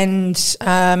checkup, and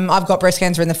I've got breast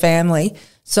cancer in the family.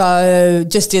 So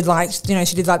just did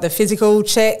she did like the physical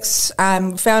checks,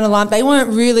 found a lump. They weren't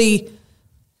really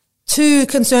too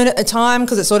concerned at the time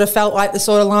because it sort of felt like the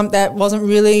sort of lump that wasn't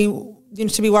really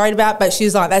to be worried about. But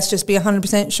she's like, let's just be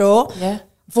 100% sure. Yeah.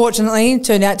 Fortunately, it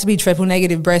turned out to be triple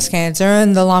negative breast cancer,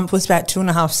 and the lump was about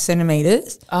 2.5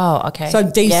 centimetres. Oh, okay. So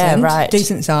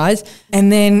decent size. And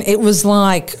then it was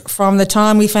like from the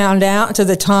time we found out to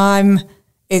the time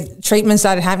treatment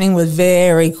started happening was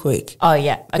very quick. Oh,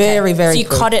 yeah. Okay. Very, very quick.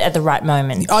 So you caught it at the right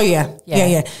moment. Oh, yeah.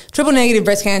 Yeah. Triple negative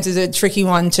breast cancer is a tricky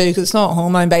one too because it's not a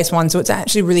hormone-based one, so it's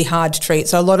actually really hard to treat.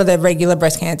 So a lot of the regular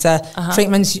breast cancer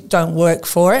treatments don't work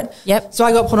for it. Yep. So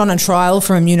I got put on a trial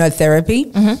for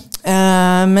immunotherapy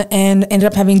and ended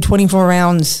up having 24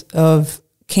 rounds of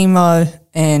chemo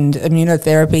and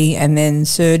immunotherapy and then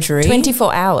surgery.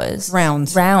 24 hours?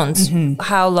 Rounds. Mm-hmm.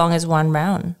 How long is one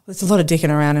round? There's a lot of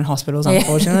dicking around in hospitals,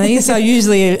 unfortunately. So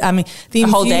usually, the infusion,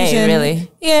 whole day, really?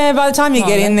 Yeah, by the time you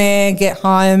get in there, get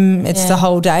home, it's the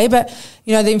whole day. But,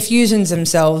 the infusions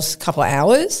themselves, a couple of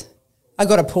hours. I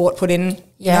got a port put in,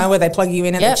 where they plug you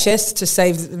in at the chest to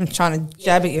save them trying to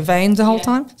jab at your veins the whole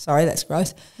time. Sorry, that's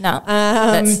gross. No,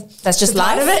 that's just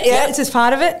life. Part of it. Yeah, it's just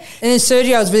part of it. And in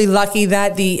surgery, I was really lucky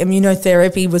that the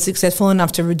immunotherapy was successful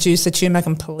enough to reduce the tumour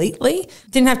completely.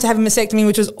 Didn't have to have a mastectomy,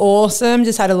 which was awesome.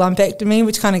 Just had a lumpectomy,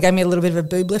 which kind of gave me a little bit of a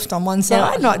boob lift on one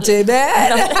side. Yeah. Not too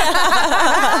bad.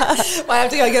 I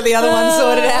have to go get the other one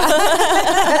sorted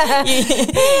out.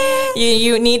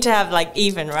 you need to have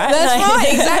even, right? That's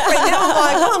right, exactly. Now I'm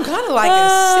like, I'm kind of like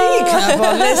a C cup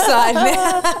on this side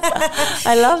now.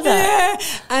 I love that.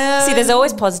 Yeah. See, there's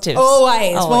always positives.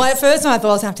 Always. Well, at first when I thought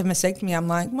I was going to have to mastectomy, I'm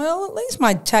like, well, at least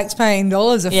my tax-paying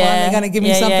dollars are finally going to give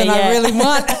me something I really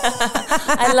want.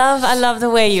 I love the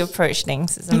way you approach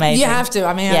things. It's amazing. You have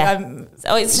to.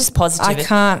 It's just positive. I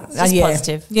can't. It's just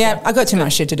positive. Yeah, I've got too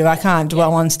much shit to do. I can't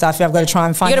dwell on stuff. I've got to try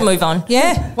and find You got to move on.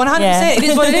 Yeah, 100%. Yeah. It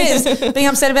is what it is. Being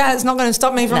upset about it's not going to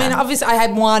stop me from obviously I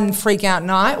had one freak out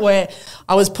night where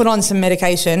I was put on some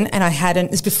medication and I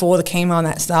hadn't, it's before the chemo and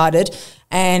that started,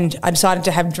 and I decided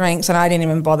to have drinks and I didn't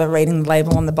even bother reading the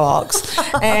label on the box.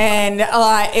 And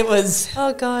it was...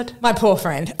 Oh, God. My poor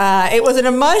friend. It was an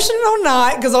emotional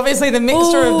night because obviously the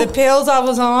mixture of the pills I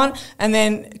was on and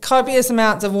then copious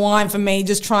amounts of wine for me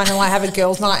just trying to have a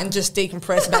girls' night and just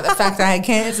decompress about the fact that I had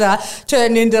cancer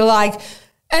turned into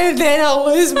and then I'll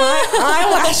lose my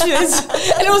eyelashes.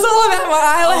 And it was all about my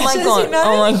eyelashes,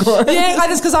 Oh, my God. Yeah,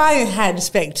 just because I had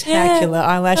spectacular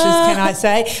eyelashes, can I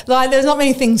say. There's not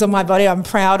many things on my body I'm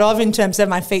proud of in terms of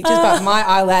my features, but my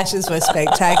eyelashes were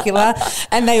spectacular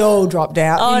and they all dropped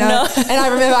out, No. And I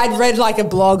remember I'd read a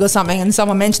blog or something and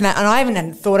someone mentioned that and I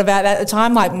hadn't thought about that at the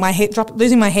time. My hair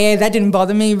losing my hair, that didn't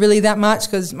bother me really that much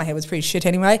because my hair was pretty shit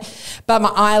anyway. But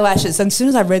my eyelashes, and as soon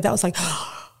as I read that, I was like...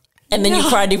 And then you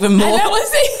cried even more. And that was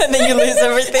it. And then you lose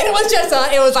everything. It was just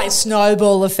it was like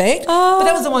snowball effect. Oh. But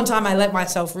that was the one time I let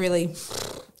myself really,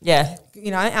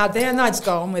 out there, and I just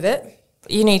go on with it.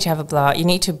 You need to have a blowout. You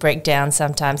need to break down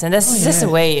sometimes, and that's just the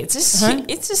way. It's just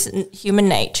it's just human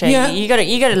nature. Yeah. You got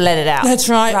to let it out. That's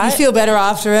right. You feel better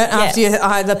after it.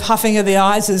 After the puffing of the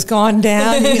eyes has gone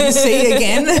down, you can see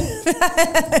again.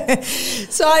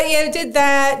 So did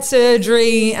that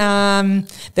surgery.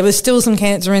 There was still some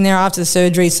cancer in there after the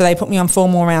surgery, so they put me on 4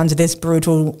 more rounds of this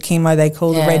brutal chemo they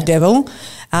call the Red Devil.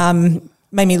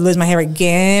 made me lose my hair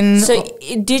again. So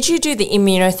did you do the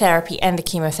immunotherapy and the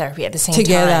chemotherapy at the same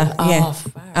Together, time? yeah.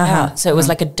 Wow. So it was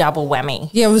like a double whammy.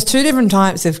 Yeah, it was 2 different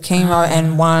types of chemo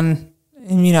and one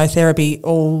immunotherapy.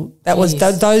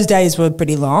 Those days were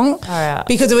pretty long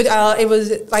because it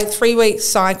was like 3 week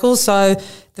cycles. So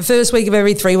the first week of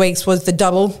every 3 weeks was the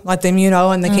double, like the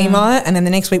immuno and the chemo, and then the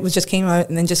next week was just chemo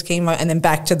and then just chemo and then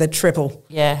back to the triple.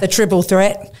 Yeah. The triple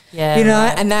threat. Yeah. You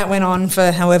know, and that went on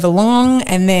for however long,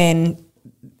 and then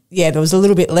there was a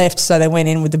little bit left, so they went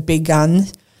in with the big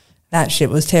guns. That shit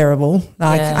was terrible.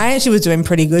 Like I actually was doing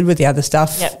pretty good with the other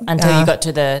stuff. Yep, until you got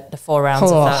to the 4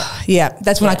 rounds of that. Yeah,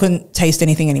 that's when I couldn't taste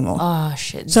anything anymore. Oh,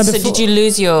 shit. So did you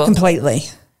lose your...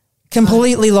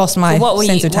 Completely lost my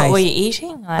sense of taste. What were you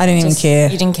eating? Like, I didn't even care.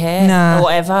 You didn't care? No. Or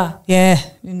whatever? Yeah,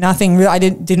 nothing. I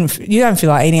didn't. You don't feel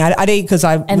like eating. I'd eat because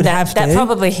I would have to. That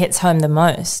probably hits home the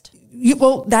most.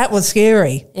 Well, that was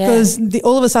scary because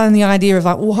all of a sudden the idea of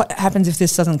like, what happens if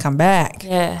this doesn't come back?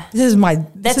 Yeah,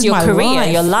 that's your career,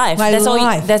 life. Your life.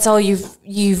 That's all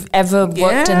you've ever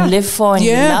worked and lived for and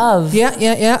you love.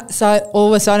 Yeah. So all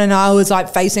of a sudden I was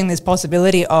like facing this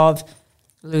possibility of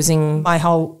losing my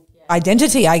whole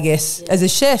identity, I guess, as a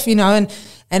chef, you know,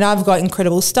 and I've got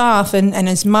incredible staff and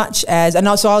as much as, and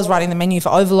also I was writing the menu for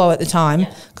Overlow at the time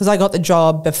because I got the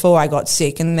job before I got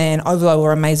sick, and then Overlow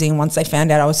were amazing. Once they found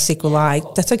out I was sick, were like,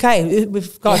 that's okay,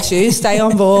 we've got you, stay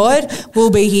on board, we'll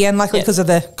be here. And luckily because of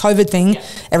the COVID thing,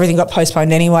 everything got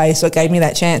postponed anyway, so it gave me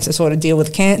that chance to sort of deal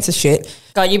with cancer shit.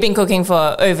 God, you've been cooking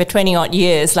for over 20 odd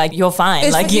years. Like, you're fine.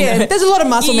 There's a lot of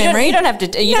muscle memory. You don't have to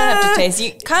taste.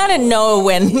 You kind of know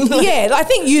when. I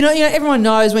think you know. Everyone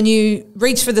knows when you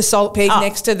reach for the salt pig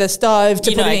next to the stove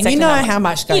to put it in. You know how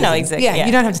much goes in. Exactly. Yeah,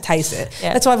 you don't have to taste it.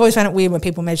 Yeah. That's why I've always found it weird when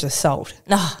people measure salt.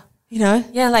 You know?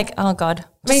 Yeah, like, oh, God.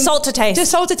 Just salt to taste.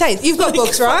 Just salt to taste. You've got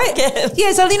books, right?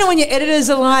 Yeah, so, you know, when your editors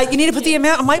are like, you need to put the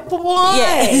amount, I'm like, but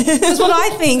why? Because what I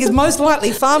think is most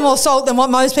likely far more salt than what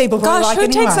most people probably like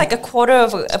anyway. Who takes like a quarter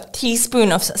of a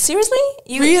teaspoon of... Seriously?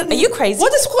 Are you crazy?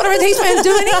 What does a quarter of a teaspoon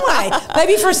do anyway?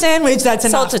 Maybe for a sandwich, that's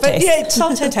enough. Salt to taste. Yeah,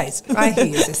 salt to taste. I hear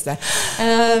you, sister.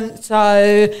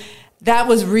 So... that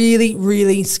was really,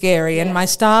 really scary. And my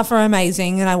staff are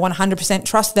amazing and I 100%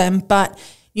 trust them. But,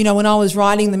 you know, when I was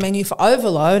writing the menu for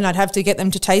Overlow and I'd have to get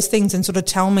them to taste things and sort of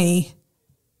tell me,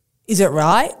 is it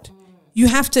right? You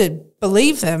have to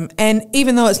believe them. And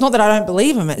even though it's not that I don't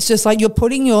believe them, it's just like you're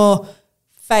putting your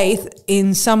faith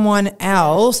in someone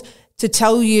else to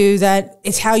tell you that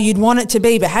it's how you'd want it to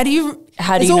be. But how do you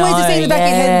There's always know? this thing in the back of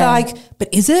your head like, but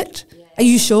is it? Are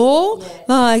you sure?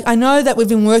 Like, I know that we've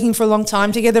been working for a long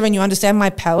time together and you understand my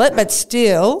palate, but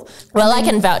still. Well, I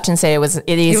can vouch and say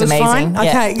it is amazing. Fine?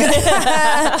 Okay.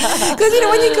 Because, you know,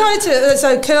 when you go to,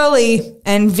 so Curly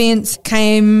and Vince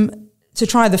came to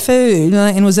try the food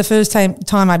and it was the first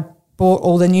time I brought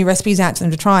all the new recipes out to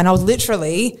them to try, and I was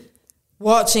literally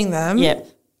watching them. Yep.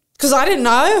 Because I didn't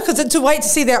know, because to wait to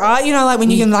see their art, you know, like when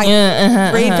you can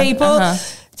read people,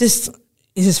 just...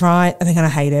 is this right? Are they going to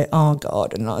hate it? Oh,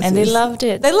 God. And they loved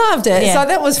it. They loved it. Yeah. So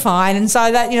that was fine. And so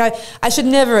that, you know, I should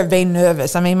never have been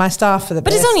nervous. I mean, my staff for the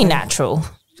best. But it's only natural.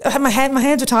 My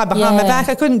hands were tied behind my back.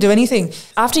 I couldn't do anything.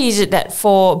 After you did that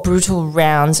 4 brutal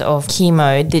rounds of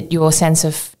chemo, did your sense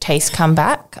of taste come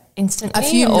back instantly?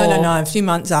 A few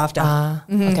months after.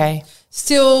 Okay.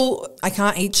 Still, I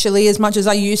can't eat chili as much as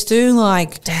I used to.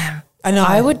 Like, damn. I know.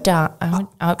 I would die. I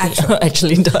would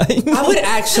actually die. I would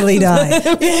actually die.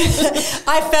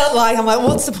 I felt like, I'm like,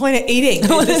 what's the point of eating?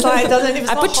 It's like,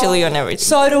 I put chili on everything.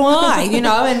 So do I, you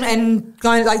know, and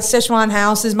going to like Szechuan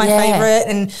House is my favourite,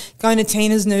 and going to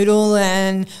Tina's Noodle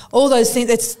and all those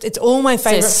things. It's all my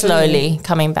favourite. So slowly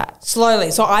coming back. Slowly.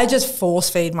 So I just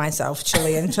force feed myself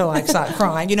chili until I start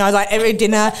crying. You know, like every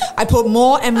dinner I put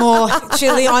more and more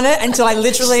chili on it until I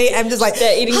literally am just like.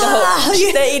 They're eating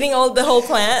the whole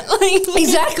plant.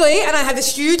 Exactly, and I have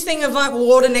this huge thing of like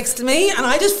water next to me, and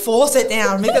I just force it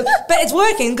down but it's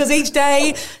working because each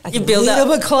day I build a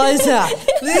little bit closer.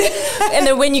 And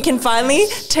then when you can finally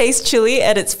taste chili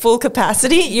at its full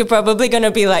capacity, you're probably going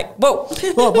to be like, whoa.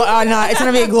 Oh no, it's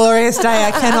going to be a glorious day.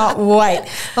 I cannot wait.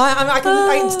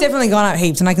 It's definitely gone up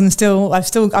heaps, and I've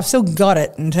still got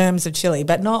it in terms of chili,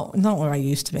 but not where I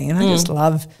used to be, and I just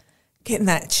love getting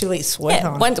that chili sweat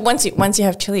on. Once you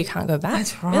have chili, you can't go back.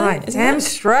 That's right. Really? Damn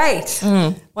straight.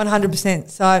 100%.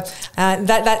 So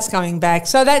that's coming back.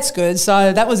 So that's good.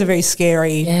 So that was a very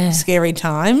scary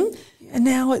time. And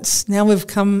now we've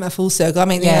come a full circle. I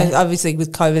mean, obviously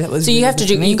with COVID, that was. So you have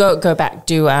to go back,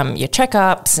 do your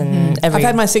checkups and I've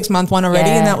had my 6-month one already,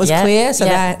 and that was clear. So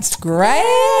that's great.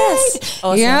 Yes.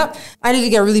 Awesome. Yep. I did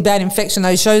get a really bad infection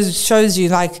though. Shows you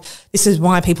like this is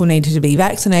why people needed to be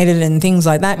vaccinated and things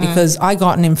like that, because I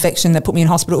got an infection that put me in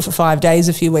hospital for 5 days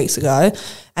a few weeks ago,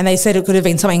 and they said it could have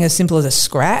been something as simple as a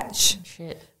scratch.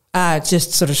 Shit.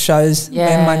 Just sort of shows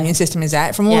where my immune system is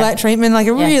at from all that treatment. Like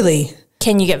it really.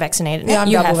 Can you get vaccinated? Yeah,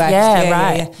 I'm double vaxxed. Yeah,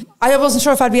 right. Yeah. I wasn't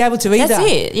sure if I'd be able to either.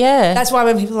 That's it, yeah. That's why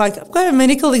when people are like, I've got a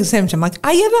medical exemption, I'm like,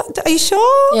 are you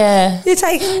sure? Yeah. You're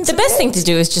taking the best thing to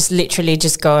do is just literally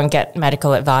just go and get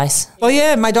medical advice. Well,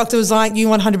 yeah, my doctor was like, you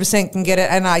 100% can get it,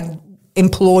 and I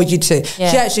implore you to.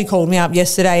 Yeah. She actually called me up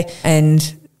yesterday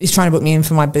and is trying to book me in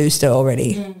for my booster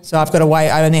already. So I've got to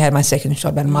wait. I only had my second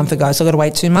shot about a month ago, so I've got to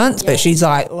wait 2 months. But she's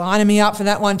like lining me up for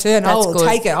that one too, and I'll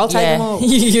take it. I'll take them all.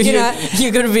 You know,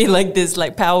 you're going to be like this,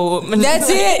 like Power Woman. That's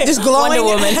it, just glowing. Wonder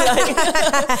Woman.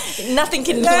 Like, nothing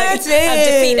can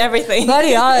defeat everything.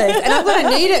 Bloody oath. And I'm going to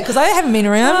need it because I haven't been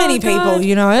around many people,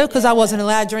 you know, because I wasn't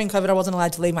allowed during COVID. I wasn't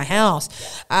allowed to leave my house,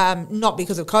 not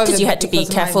because of COVID. Because you had to be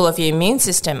careful of your immune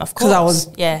system, of course. Because I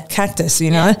was cactus, you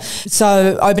know.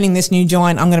 So opening this new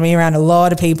joint, I'm going to be around a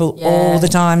lot of people all the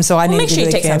time, so I need to be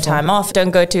really careful. Make sure you take some time off.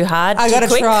 Don't go too hard. I got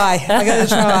to try.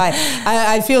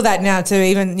 I feel that now too.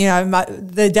 Even, you know,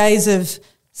 the days of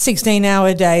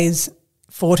 16-hour days,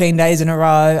 14 days in a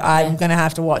row, I'm going to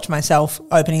have to watch myself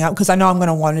opening up because I know I'm going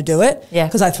to want to do it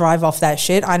because I thrive off that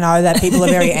shit. I know that people are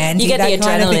very anti. You get the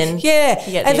adrenaline.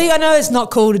 I know it's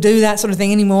not cool to do that sort of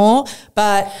thing anymore,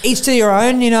 but each to your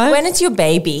own, you know. When it's your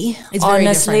baby,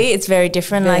 it's very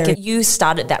different. Like you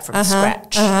started that from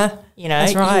scratch. You know,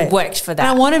 that's right. You worked for that. And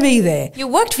I want to be there. You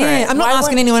worked for it. I'm not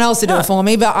asking anyone else to do it for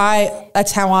me, but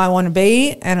that's how I want to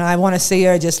be, and I want to see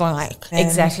her just like.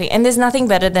 Exactly. And there's nothing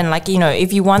better than, like, you know,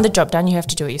 if you want the job done, you have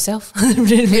to do it yourself.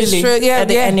 Really. It's true. Yeah. At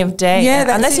the end of the day.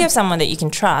 Yeah. Unless you have someone that you can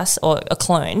trust or a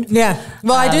clone. Yeah.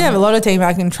 Well, I do have a lot of team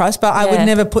I can trust, but I would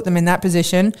never put them in that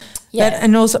position. Yeah.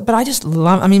 But I just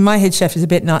love, I mean, my head chef is a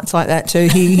bit nuts like that too.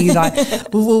 He's like,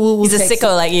 we'll he's a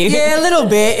sicko like you. Yeah, a little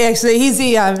bit actually. He's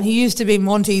he used to be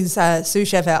Monty's sous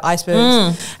chef at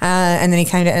Icebergs, and then he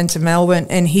came into Melbourne,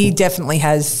 and he definitely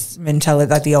has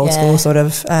mentality, like the old school sort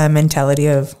of mentality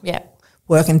of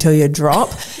work until you drop.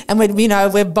 And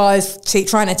we're both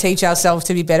trying to teach ourselves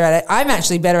to be better at it. I'm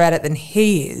actually better at it than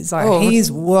he is. Like he's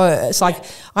worse. Like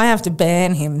I have to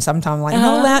ban him sometimes. Like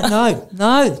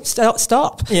no,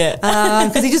 stop. Yeah,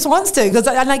 because he just wants to.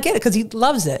 And I get it because he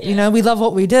loves it. You know, we love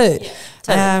what we do.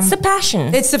 Yeah. It's the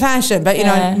passion. It's the passion. But you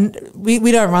know,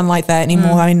 we don't run like that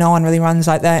anymore. I mean, no one really runs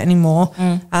like that anymore,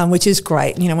 which is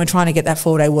great. You know, we're trying to get that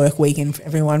 4-day work week in for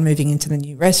everyone moving into the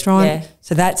new restaurant. Yeah.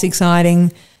 So that's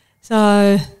exciting.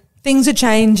 So things are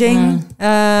changing.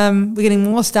 We're getting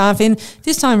more staff in.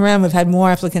 This time around, we've had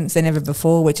more applicants than ever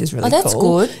before, which is really cool. Oh, that's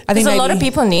good. I think a lot of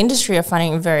people in the industry are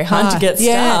finding it very hard to get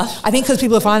staff. I think because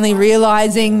people are finally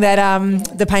realising that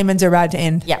the payments are about to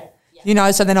end. Yeah. You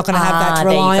know, so they're not going to have that to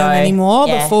rely on anymore.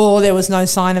 Yeah. Before, there was no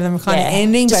sign of them kind of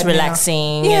ending. Just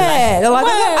relaxing. They're like,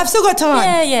 I've still got time.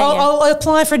 I'll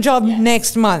apply for a job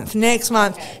next month. Now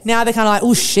they're kind of like,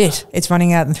 oh, shit, it's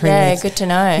running out in 3 weeks. Yeah, good to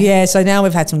know. Yeah, so now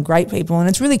we've had some great people, and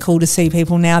it's really cool to see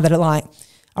people now that are like,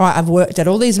 all right, I've worked at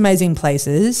all these amazing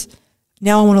places.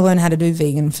 Now I want to learn how to do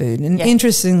vegan food. And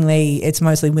interestingly, it's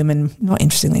mostly women. Not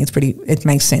interestingly, it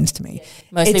makes sense to me.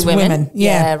 Mostly women?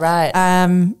 Yeah,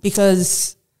 right.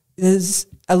 Because there's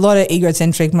a lot of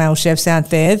egocentric male chefs out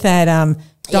there that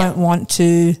don't want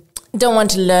to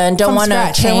learn, don't want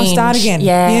to change. They want to start again.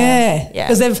 Yeah.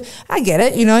 Because I get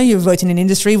it, you know, you've worked in an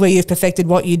industry where you've perfected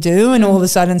what you do, and all of a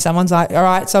sudden someone's like, all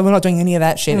right, so we're not doing any of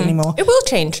that shit anymore. It will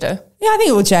change though. Yeah, I think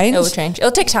it will change. It will change.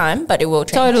 It'll take time, but it will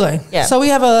change. Totally. Yeah. So we've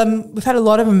had a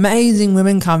lot of amazing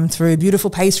women come through, beautiful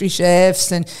pastry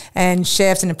chefs and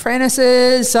chefs and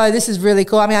apprentices. So this is really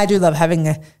cool. I mean, I do love having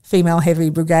a female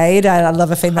heavy brigade. I love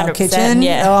a female kitchen.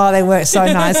 Yeah. Oh, they work so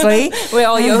nicely. Where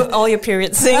all your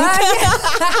periods sync.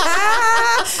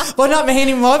 Well, not me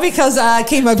anymore because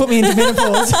chemo put me into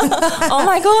menopause. Oh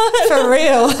my God. For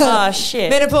real. Oh shit.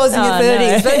 Menopause in your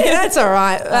 30s. No. But that's all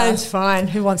right. That's fine.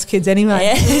 Who wants kids anyway?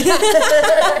 Yeah.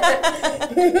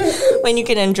 When you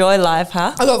can enjoy life,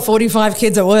 huh? I got 45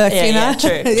 kids at work, you know?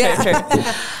 True.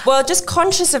 Well, just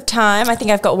conscious of time, I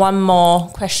think I've got one more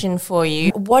question for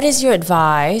you. What is your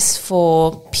advice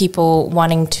for people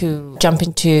wanting to jump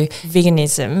into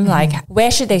veganism? Like,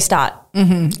 where should they start?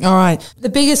 All right. The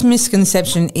biggest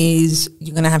misconception is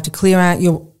you're going to have to clear out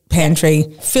your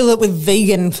pantry, fill it with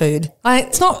vegan food.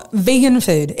 It's not vegan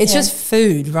food. It's just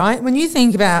food, right? When you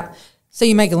think about, so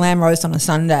you make a lamb roast on a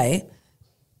Sunday,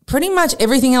 pretty much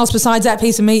everything else besides that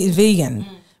piece of meat is vegan,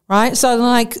 right? So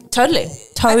like Totally.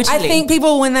 I think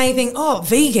people, when they think, oh,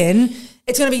 vegan,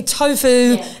 it's going to be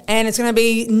tofu and it's going to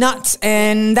be nuts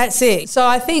and that's it. So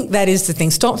I think that is the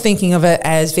thing. Stop thinking of it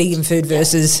as vegan food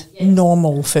versus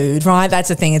normal food, right? That's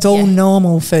the thing. It's all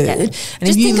normal food. Yeah. And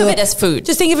just think of it as food.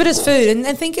 Just think of it as food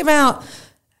and think about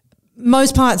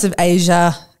most parts of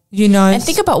Asia, you know. And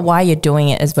think about why you're doing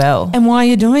it as well. And why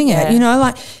you're doing it, you know,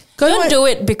 like. Don't do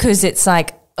it because it's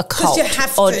like a cult you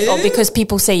have or to. because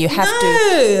people say you have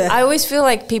to. I always feel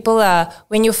like people are,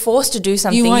 when you're forced to do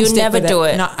something, you never do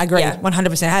it. No, I agree.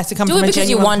 100%. It has to come do from it a because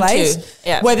genuine you want place. to.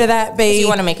 Yeah. Whether that be you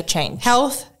want to make a change.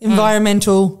 Health,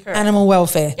 environmental, animal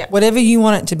welfare, whatever you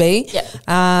want it to be. Yeah.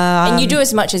 And you do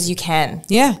as much as you can.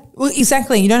 Yeah. Well,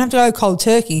 exactly. You don't have to go cold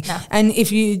turkey. No. And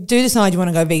if you do decide you want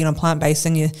to go vegan or plant-based,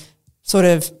 then you sort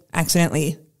of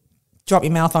accidentally drop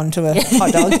your mouth onto a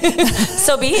hot dog.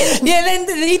 So be it. Yeah,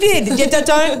 then you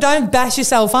did. Don't bash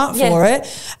yourself up for it.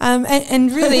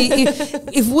 And really,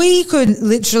 if we could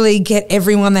literally get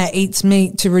everyone that eats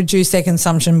meat to reduce their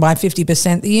consumption by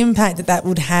 50%, the impact that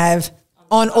would have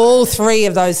on all three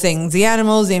of those things, the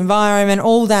animals, the environment,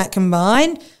 all that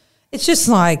combined, it's just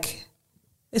like,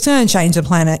 it's going to change the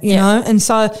planet, you know? And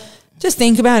so just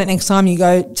think about it next time you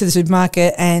go to the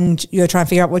supermarket and you're trying to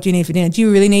figure out what you need for dinner. Do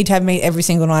you really need to have meat every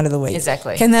single night of the week?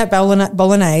 Exactly. Can that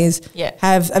bolognese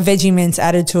have a veggie mince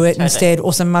added to it instead,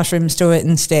 or some mushrooms to it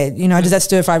instead? You know, does that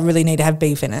stir fry really need to have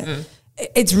beef in it?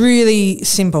 It's really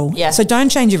simple. Yeah. So don't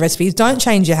change your recipes. Don't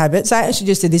change your habits. I actually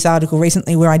just did this article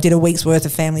recently where I did a week's worth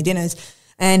of family dinners.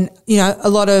 And, you know, a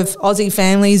lot of Aussie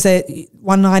families that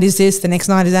one night is this, the next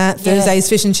night is that, Thursday's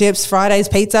fish and chips, Friday's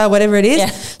pizza, whatever it is. Yeah.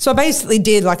 So I basically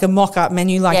did like a mock-up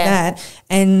menu like that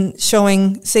and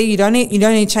showing, see, you don't need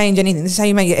to change anything. This is how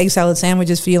you make your egg salad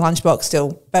sandwiches for your lunchbox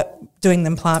still, but doing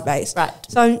them plant-based. Right.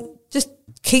 So just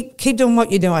keep doing what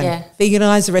you're doing. Yeah.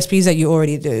 Veganise the recipes that you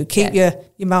already do. Keep your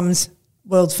mum's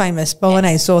world famous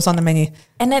bolognese sauce on the menu.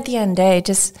 And at the end of the day,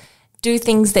 just do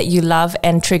things that you love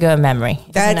and trigger a memory.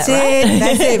 That's it.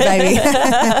 That's it,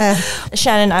 baby.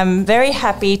 Shannon, I'm very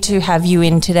happy to have you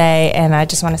in today, and I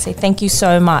just want to say thank you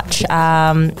so much.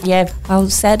 I'll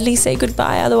sadly say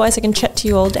goodbye, otherwise I can chat to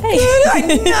you all day. I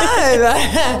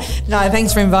know. No,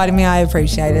 thanks for inviting me. I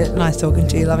appreciate it. Nice talking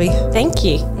to you, lovey. Thank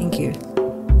you. Thank you.